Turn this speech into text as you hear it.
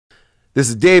This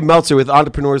is Dave Meltzer with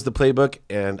Entrepreneurs, the Playbook,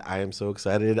 and I am so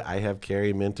excited. I have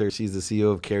Carrie Minter. She's the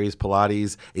CEO of Carrie's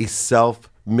Pilates, a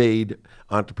self-made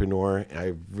entrepreneur.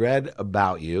 I've read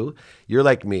about you. You're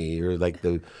like me. You're like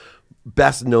the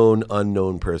best known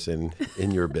unknown person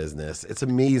in your business. It's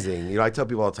amazing. You know, I tell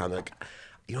people all the time, like,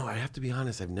 you know, I have to be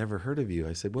honest, I've never heard of you.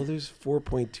 I said, well, there's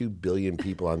 4.2 billion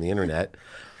people on the internet.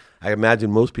 I imagine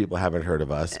most people haven't heard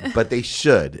of us, but they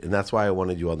should. And that's why I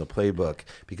wanted you on the Playbook,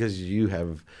 because you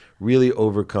have really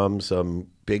overcome some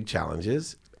big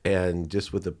challenges and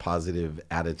just with a positive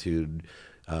attitude,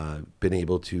 been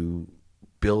able to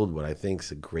build what I think is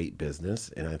a great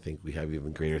business. And I think we have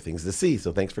even greater things to see.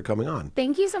 So thanks for coming on.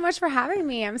 Thank you so much for having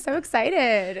me. I'm so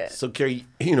excited. So Carrie,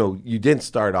 you know, you didn't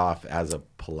start off as a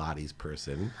Pilates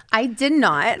person. I did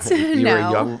not. You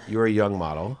were a young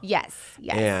model. Yes.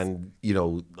 And, you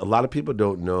know, a lot of people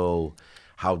don't know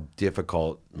how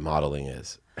difficult modeling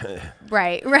is.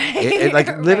 Right.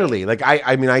 Literally, like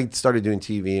I mean, I started doing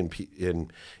TV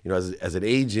and you know, as an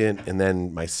agent, and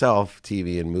then myself,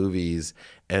 TV and movies.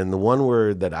 And the one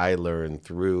word that I learned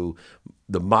through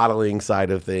the modeling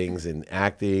side of things and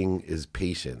acting is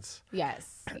patience. Yes.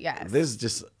 This is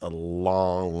just a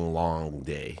long, long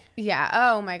day. Yeah.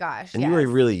 Oh my gosh. And you were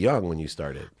really young when you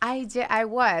started. I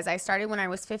started when I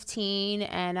was 15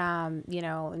 and, you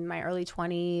know, in my early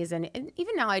 20s. And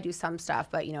even now I do some stuff,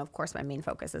 but, you know, of course my main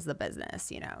focus is the business,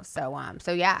 you know. So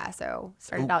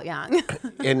started out young.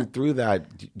 And through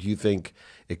that, do you think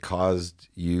it caused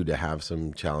you to have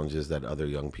some challenges that other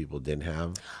young people didn't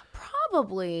have?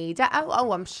 Probably.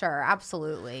 Oh, I'm sure.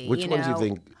 Absolutely. Which ones do you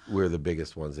think were the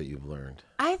biggest ones that you've learned?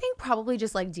 I think probably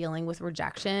just like dealing with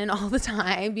rejection all the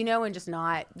time, you know, and just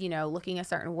not, you know, looking a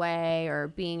certain way or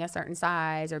being a certain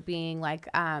size or being like,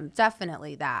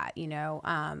 definitely that, you know,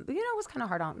 but, you know, it was kind of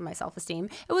hard on my self-esteem.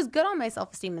 It was good on my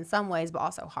self-esteem in some ways, but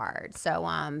also hard. So,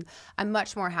 I'm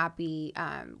much more happy,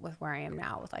 with where I am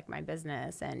now with like my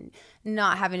business and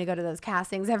not having to go to those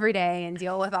castings every day and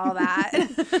deal with all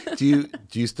that. Do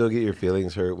you still get your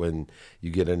feelings hurt when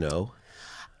you get a no?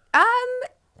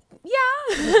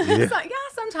 Yeah.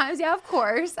 Sometimes. Yeah, of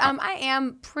course. I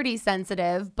am pretty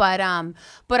sensitive, but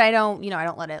I don't, you know, I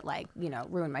don't let it like, you know,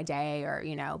 ruin my day or,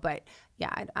 you know, but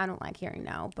yeah, I don't like hearing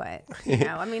no, but you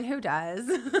know, I mean, who does?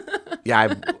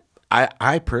 Yeah.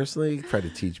 I personally try to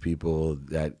teach people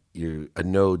that a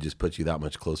no just puts you that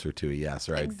much closer to a yes,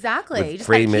 right? Exactly. Just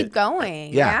like keep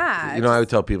going. Yeah. You know, I would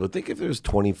tell people, think if there's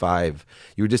 25,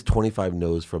 you were just 25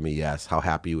 no's from a yes, how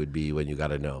happy you would be when you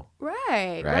got a no.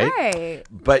 Right.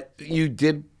 But you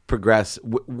did progress.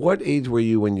 What age were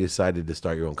you when you decided to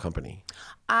start your own company?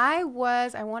 I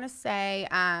want to say,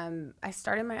 I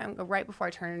started my own right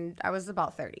before I was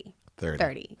about 30.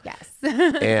 30, yes.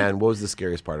 And what was the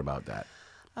scariest part about that?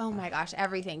 Oh my gosh,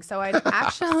 everything. So I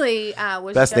actually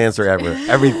was best answer ever.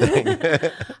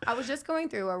 Everything. I was just going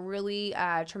through a really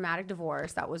traumatic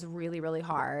divorce that was really, really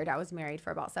hard. I was married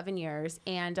for about 7 years,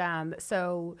 and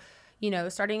so, you know,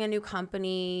 starting a new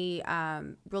company,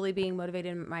 really being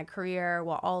motivated in my career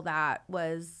while all that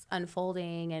was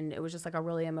unfolding, and it was just like a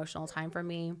really emotional time for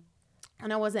me.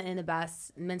 And I wasn't in the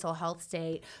best mental health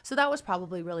state, so that was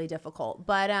probably really difficult.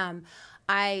 But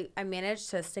I managed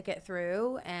to stick it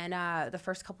through, and the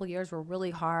first couple of years were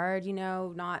really hard, you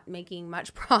know, not making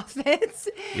much profits.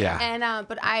 Yeah. And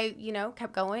but I, you know,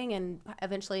 kept going, and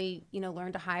eventually, you know,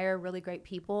 learned to hire really great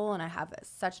people, and I have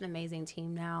such an amazing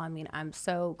team now. I mean, I'm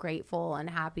so grateful and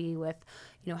happy with,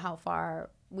 you know, how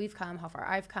far we've come, how far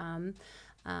I've come.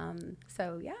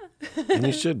 So yeah. And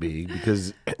you should be,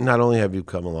 because not only have you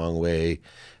come a long way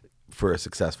for a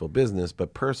successful business,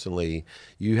 but personally,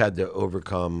 you had to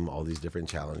overcome all these different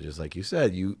challenges. Like you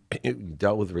said, you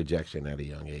dealt with rejection at a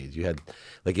young age. You had,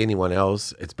 like anyone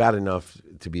else, it's bad enough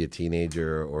to be a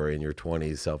teenager or in your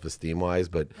 20s self-esteem wise,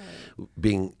 but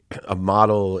being a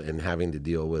model and having to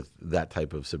deal with that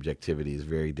type of subjectivity is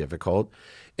very difficult.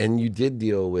 And you did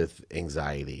deal with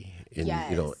anxiety and,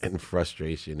 you know, and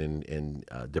frustration and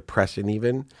depression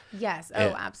even. Yes.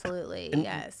 Oh, absolutely. And,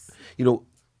 yes. You know,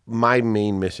 my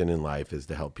main mission in life is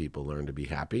to help people learn to be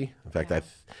happy. In fact,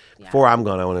 before I'm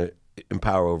gone, I want to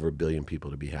empower over 1 billion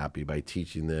people to be happy by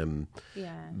teaching them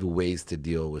the ways to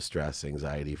deal with stress,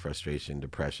 anxiety, frustration,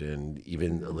 depression,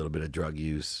 even a little bit of drug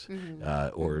use. And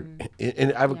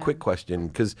I have a quick question,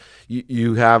 because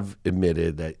you have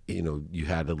admitted that, you know, you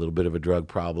had a little bit of a drug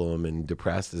problem and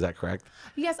depressed. Is that correct?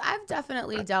 Yes, I've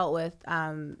definitely dealt with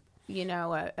you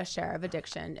know, a share of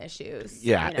addiction issues.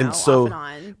 Yeah, you know, and so, off and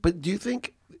on. But do you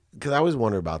think because I always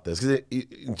wonder about this. Because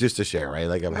just to share, right?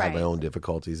 Like I've had my Right. own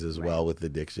difficulties as well with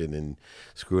addiction and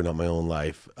screwing up my own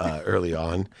life early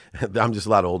on. I'm just a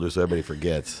lot older, so everybody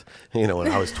forgets. You know,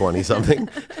 when I was 20 something.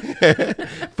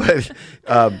 but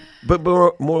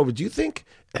moreover, do you think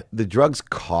the drugs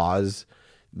cause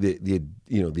the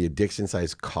addiction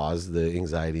size cause the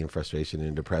anxiety and frustration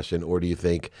and depression, or do you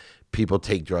think people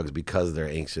take drugs because they're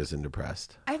anxious and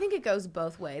depressed? I think it goes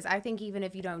both ways. I think even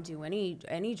if you don't do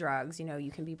any drugs,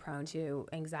 you can be prone to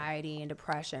anxiety and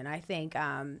depression. I think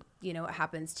it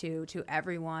happens to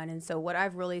everyone. And so what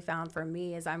I've really found for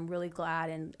me is I'm really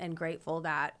glad and grateful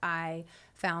that I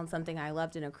found something I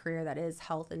loved in a career that is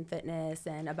health and fitness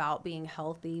and about being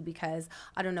healthy, because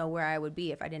I don't know where I would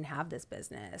be if I didn't have this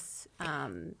business.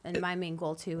 And my main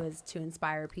goal too is to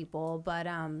inspire people. But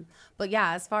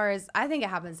yeah, as far as I think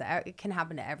it can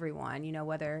happen to everyone,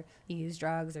 whether you use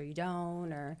drugs or you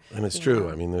don't, or. And it's true.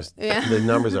 I mean, the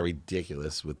numbers are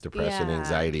ridiculous with depression,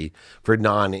 anxiety for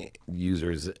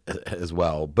non-users as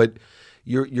well. But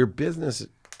your business,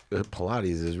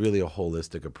 Pilates, is really a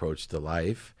holistic approach to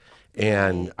life.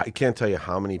 And I can't tell you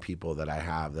how many people that I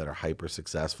have that are hyper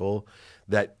successful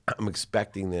that I'm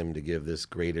expecting them to give this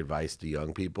great advice to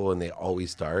young people, and they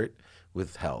always start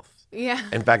with health. Yeah.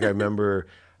 In fact, I remember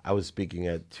I was speaking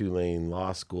at Tulane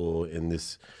Law School, and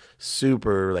this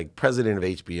super, like, president of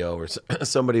HBO or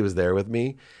somebody was there with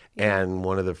me, and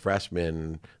one of the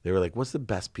freshmen, they were like, what's the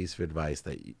best piece of advice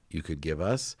that you could give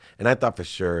us? And I thought for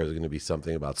sure it was going to be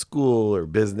something about school or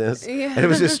business. And it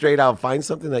was just straight out, find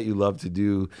something that you love to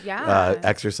do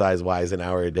exercise-wise an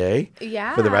hour a day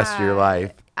for the rest of your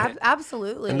life.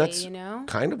 Absolutely. And that's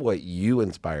kind of what you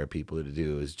inspire people to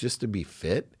do, is just to be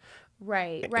fit.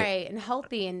 Right. And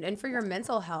healthy and for your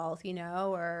mental health,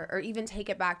 or even take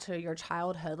it back to your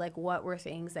childhood. Like, what were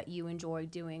things that you enjoyed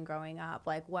doing growing up?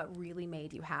 Like, what really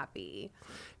made you happy?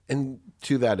 And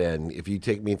to that end, if you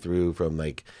take me through from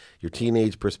like your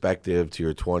teenage perspective to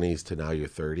your 20s to now your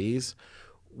 30s,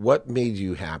 what made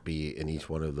you happy in each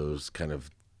one of those kind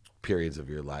of periods of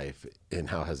your life, and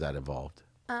how has that evolved?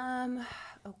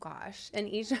 Oh gosh. And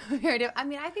each period,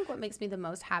 I think what makes me the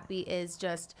most happy is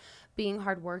just being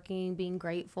hardworking, being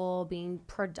grateful, being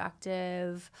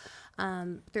productive.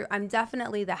 I'm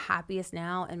definitely the happiest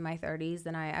now in my 30s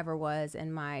than I ever was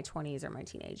in my 20s or my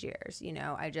teenage years.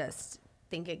 I just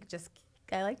think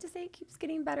I like to say it keeps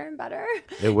getting better and better.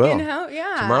 It will.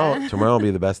 Yeah. Tomorrow will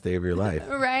be the best day of your life.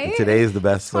 Right. And today is the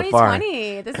best so far.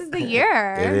 2020. This is the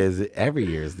year. It is. Every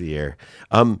year is the year.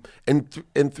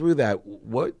 And through that,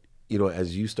 what,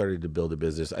 as you started to build a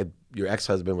business, your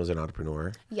ex-husband was an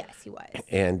entrepreneur. Yes, he was.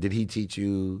 And did he teach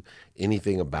you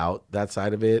anything about that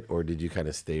side of it, or did you kind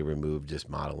of stay removed, just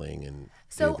modeling and?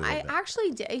 So I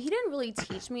actually did. He didn't really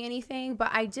teach me anything,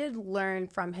 but I did learn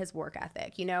from his work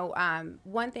ethic.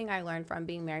 One thing I learned from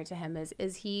being married to him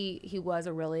is he was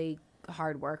a really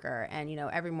hard worker, and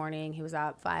every morning he was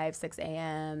up 5, 6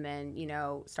 a.m.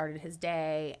 and started his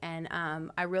day, and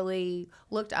I really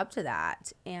looked up to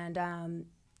that, and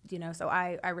so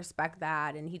I respect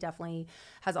that. And he definitely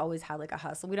has always had like a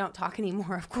hustle. We don't talk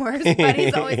anymore, of course, but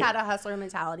he's always had a hustler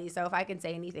mentality. So if I could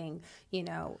say anything,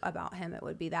 about him, it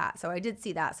would be that. So I did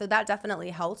see that. So that definitely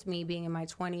helped me being in my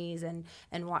 20s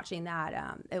and watching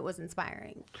that. It was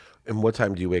inspiring. And what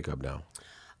time do you wake up now?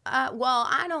 Well,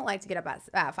 I don't like to get up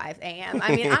at 5 a.m.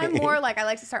 I'm more like, I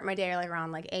like to start my day like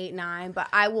around like 8, 9, but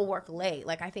I will work late.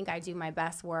 Like, I think I do my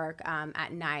best work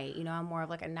at night. I'm more of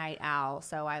like a night owl.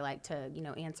 So I like to,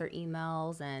 answer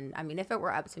emails. And if it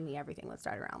were up to me, everything would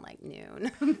start around like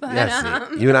noon. But,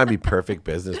 yes, you and I'd be perfect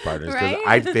business partners, because right?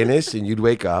 I'd finish and you'd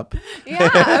wake up. Yeah,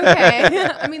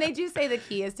 okay. They do say the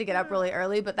key is to get up really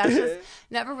early, but that's just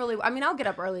never really, I'll get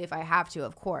up early if I have to,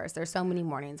 of course. There's so many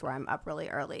mornings where I'm up really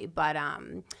early, but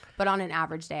on an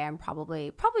average day, I'm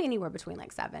probably anywhere between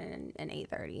like 7 and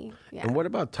 8:30. Yeah. And what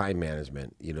about time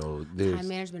management? Time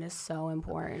management is so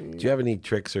important. Do you have any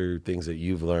tricks or things that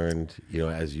you've learned,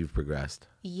 as you've progressed?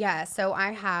 Yeah, so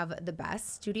I have the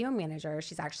best studio manager.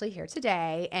 She's actually here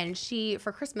today, and she,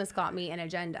 for Christmas, got me an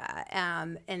agenda.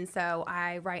 And so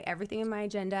I write everything in my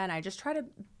agenda, and I just try to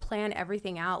plan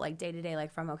everything out like day to day,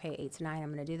 like from, 8 to 9,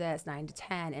 I'm going to do this, 9 to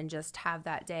 10, and just have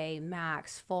that day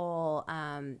max full,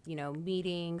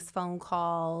 meetings, phone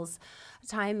calls.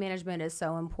 Time management is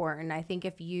so important. I think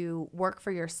if you work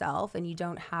for yourself and you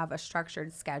don't have a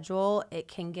structured schedule, it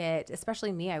can get,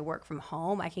 especially me, I work from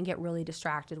home, I can get really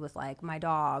distracted with like my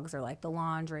dogs or like the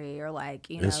laundry or like,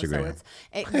 Instagram. So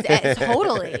it's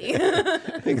totally.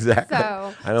 Exactly.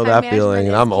 So I know that feeling,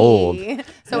 and I'm key. old.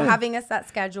 So having a set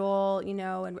schedule,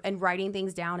 and writing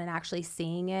things down and actually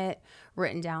seeing it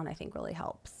written down, I think really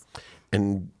helps.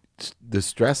 And the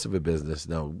stress of a business.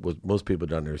 Now, what most people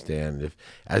don't understand, if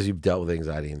as you've dealt with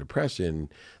anxiety and depression,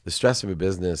 the stress of a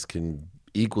business can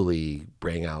equally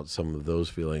bring out some of those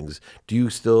feelings. Do you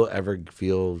still ever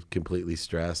feel completely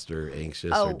stressed or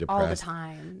anxious or depressed? All the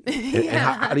time. And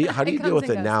how do you deal with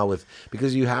it now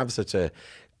because you have such a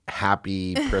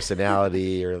happy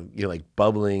personality, or like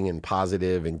bubbling and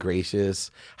positive and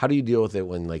gracious? How do you deal with it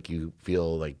when like you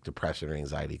feel like depression or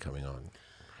anxiety coming on?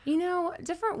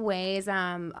 Different ways.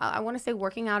 I want to say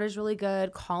working out is really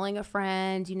good. Calling a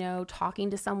friend,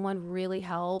 talking to someone really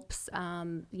helps.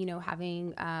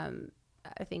 Having,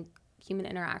 I think human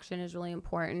interaction is really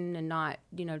important, and not,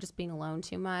 just being alone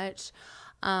too much.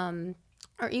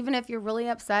 Or even if you're really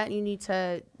upset and you need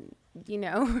to,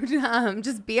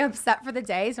 just be upset for the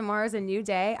day. Tomorrow's a new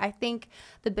day. I think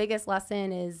the biggest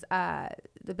lesson is,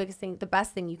 the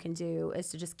best thing you can do is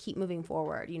to just keep moving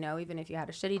forward. Even if you had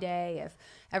a shitty day, if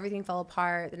everything fell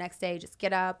apart, the next day, just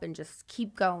get up and just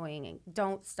keep going and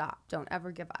don't stop. Don't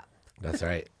ever give up. That's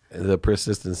right. The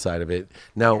persistence side of it.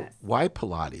 Now, Yes. Why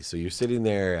Pilates? So you're sitting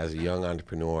there as a young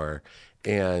entrepreneur,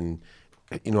 and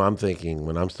I'm thinking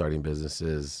when I'm starting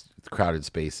businesses, crowded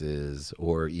spaces,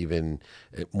 or even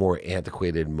a more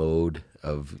antiquated mode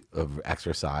of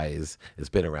exercise. It's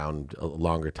been around a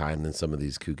longer time than some of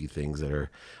these kooky things that are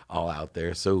all out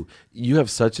there. So you have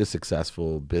such a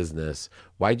successful business.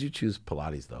 Why'd you choose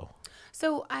Pilates though?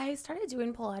 So I started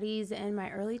doing Pilates in my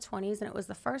early 20s, and it was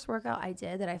the first workout I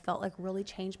did that I felt like really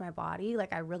changed my body.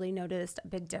 Like I really noticed a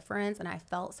big difference, and I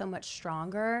felt so much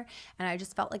stronger, and I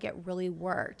just felt like it really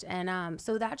worked. And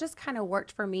so that just kind of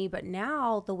worked for me. But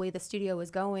now the way the studio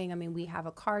is going, I mean, we have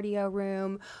a cardio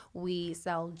room, we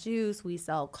sell juice, we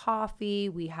sell coffee,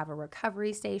 we have a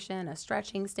recovery station, a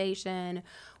stretching station.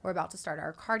 We're about to start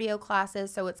our cardio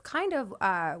classes. So it's kind of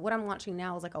what I'm launching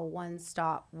now is like a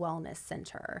one-stop wellness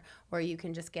center where you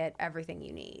can just get everything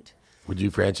you need. Would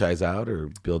you franchise out or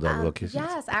build out locations?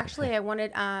 Yes, actually, I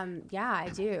wanted,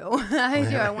 I do. I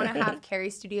do. I want to have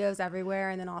Carrie studios everywhere,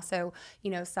 and then also,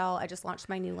 sell. I just launched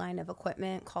my new line of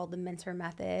equipment called the Minter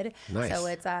Method. Nice. So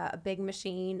it's a big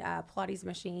machine, Pilates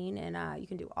machine, and you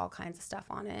can do all kinds of stuff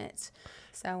on it.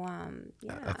 So,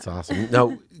 yeah. That's awesome.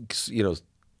 Now,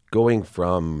 going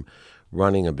from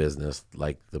running a business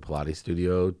like the Pilates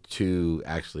studio to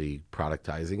actually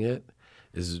productizing it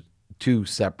is two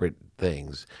separate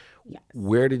things. Yes.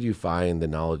 Where did you find the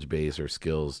knowledge base or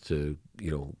skills to,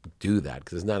 do that?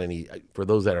 Because it's not for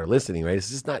those that are listening, right? It's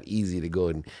just not easy to go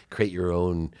and create your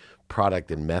own product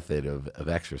and method of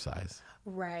exercise.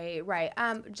 Right.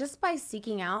 Just by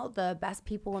seeking out the best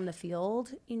people in the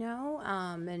field,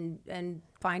 and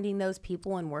finding those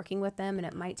people and working with them. And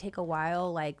it might take a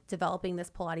while. Like developing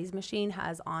this Pilates machine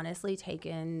has honestly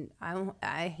taken,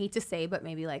 I hate to say, but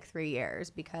maybe like 3 years,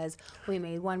 because we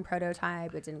made one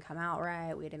prototype. It didn't come out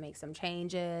right. We had to make some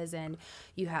changes, and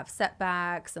you have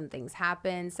setbacks, some things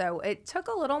happen. So it took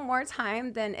a little more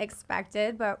time than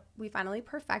expected, but we finally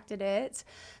perfected it.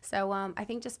 So I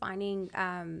think just finding,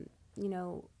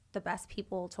 the best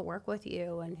people to work with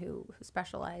you and who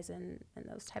specialize in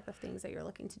those type of things that you're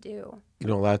looking to do. A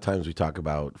lot of times we talk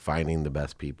about finding the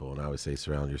best people, and I would say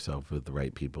surround yourself with the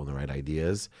right people and the right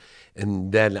ideas.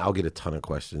 And then I'll get a ton of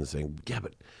questions saying, yeah,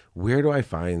 but where do I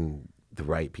find the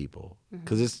right people?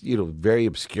 Because it's, very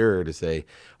obscure to say,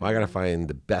 well, I got to find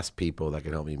the best people that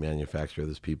can help me manufacture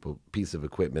this piece of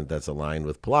equipment that's aligned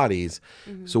with Pilates.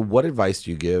 So what advice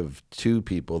do you give to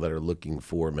people that are looking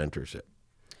for mentorship?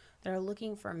 They're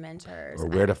looking for mentors. Or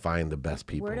where to find the best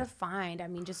people.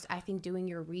 I think doing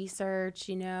your research,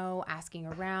 asking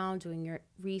around, doing your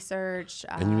research.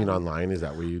 And you mean online? Is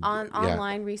that where you...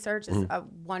 Online research is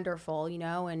wonderful,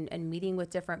 and meeting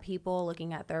with different people,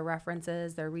 looking at their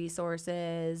references, their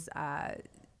resources.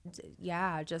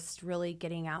 Just really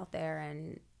getting out there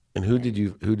And who did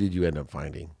you end up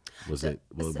finding?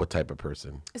 What type of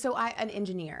person? So an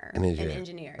engineer. An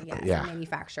engineer, yes. Yeah. A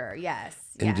manufacturer, yes.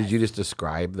 And did you just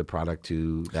describe the product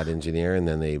to that engineer, and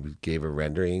then they gave a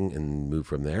rendering and move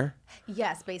from there?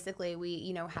 Yes, basically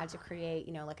we, had to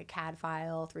create, like a CAD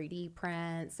file, 3D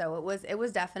print. So it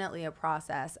was definitely a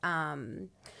process. Yeah.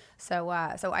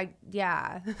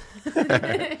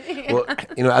 Well,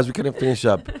 as we kind of finish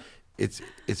up,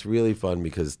 it's really fun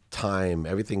because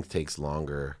everything takes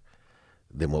longer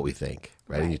than what we think,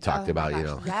 right? And you talked about,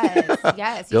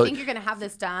 Yes. You think you're going to have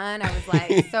this done. I was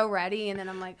like so ready. And then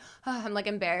I'm like, I'm like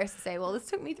embarrassed to say, well, this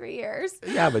took me 3 years.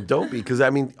 Yeah, but don't be. Because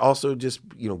also just,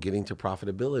 getting to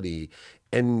profitability.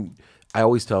 And I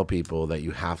always tell people that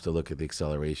you have to look at the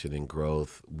acceleration and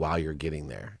growth while you're getting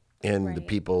there. And the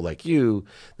people like you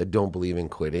that don't believe in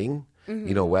quitting,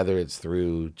 whether it's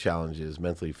through challenges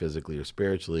mentally, physically, or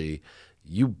spiritually,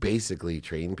 you basically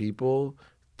train people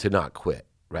to not quit,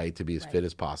 right? To be as fit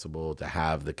as possible, to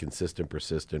have the consistent,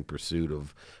 persistent pursuit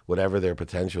of whatever their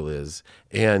potential is.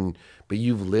 But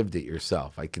you've lived it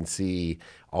yourself. I can see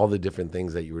all the different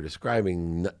things that you were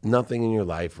describing. Nothing in your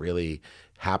life really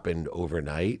happened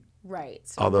overnight. Right.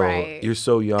 Although you're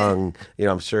so young,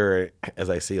 I'm sure as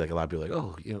I see like a lot of people like,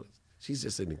 oh, she's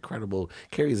just an incredible,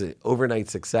 Carrie's an overnight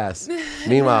success.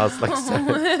 Meanwhile, it's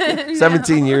like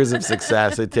 17 years of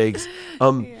success it takes.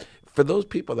 For those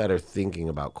people that are thinking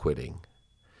about quitting,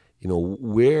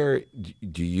 where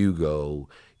do you go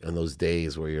on those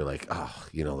days where you're like, oh,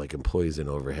 like employees in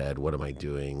overhead, what am I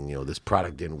doing? This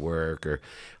product didn't work, or,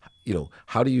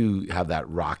 how do you have that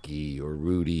Rocky or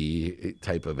Rudy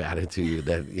type of attitude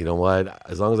that, what,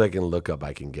 as long as I can look up,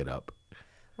 I can get up?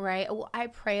 Right. Well, I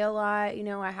pray a lot.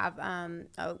 I have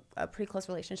a pretty close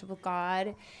relationship with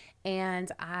God,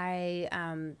 and I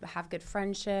have good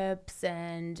friendships,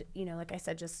 and like I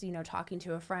said, just talking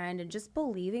to a friend and just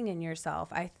believing in yourself.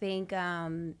 I think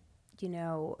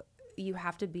you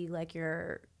have to be like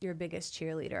your biggest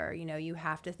cheerleader. You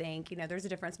have to think. There's a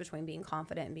difference between being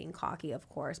confident and being cocky, of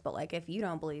course. But like if you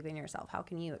don't believe in yourself, how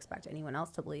can you expect anyone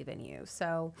else to believe in you?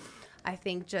 So I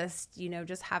think just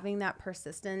having that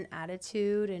persistent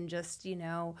attitude, and just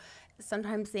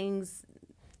sometimes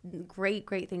great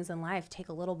things in life take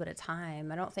a little bit of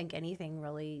time. I don't think anything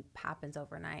really happens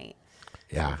overnight.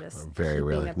 Yeah, so very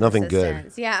rarely. Nothing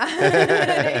good. Yeah.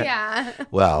 Yeah.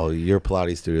 Well, your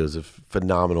Pilates studio is a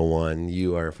phenomenal one.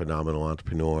 You are a phenomenal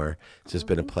entrepreneur. It's just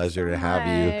been a pleasure to have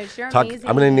you. You're amazing.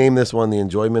 I'm going to name this one The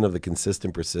Enjoyment of the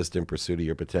Consistent, Persistent Pursuit of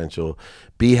Your Potential.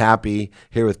 Be happy.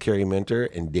 Here with Carrie Minter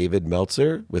and David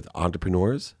Meltzer with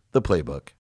Entrepreneurs, the Playbook.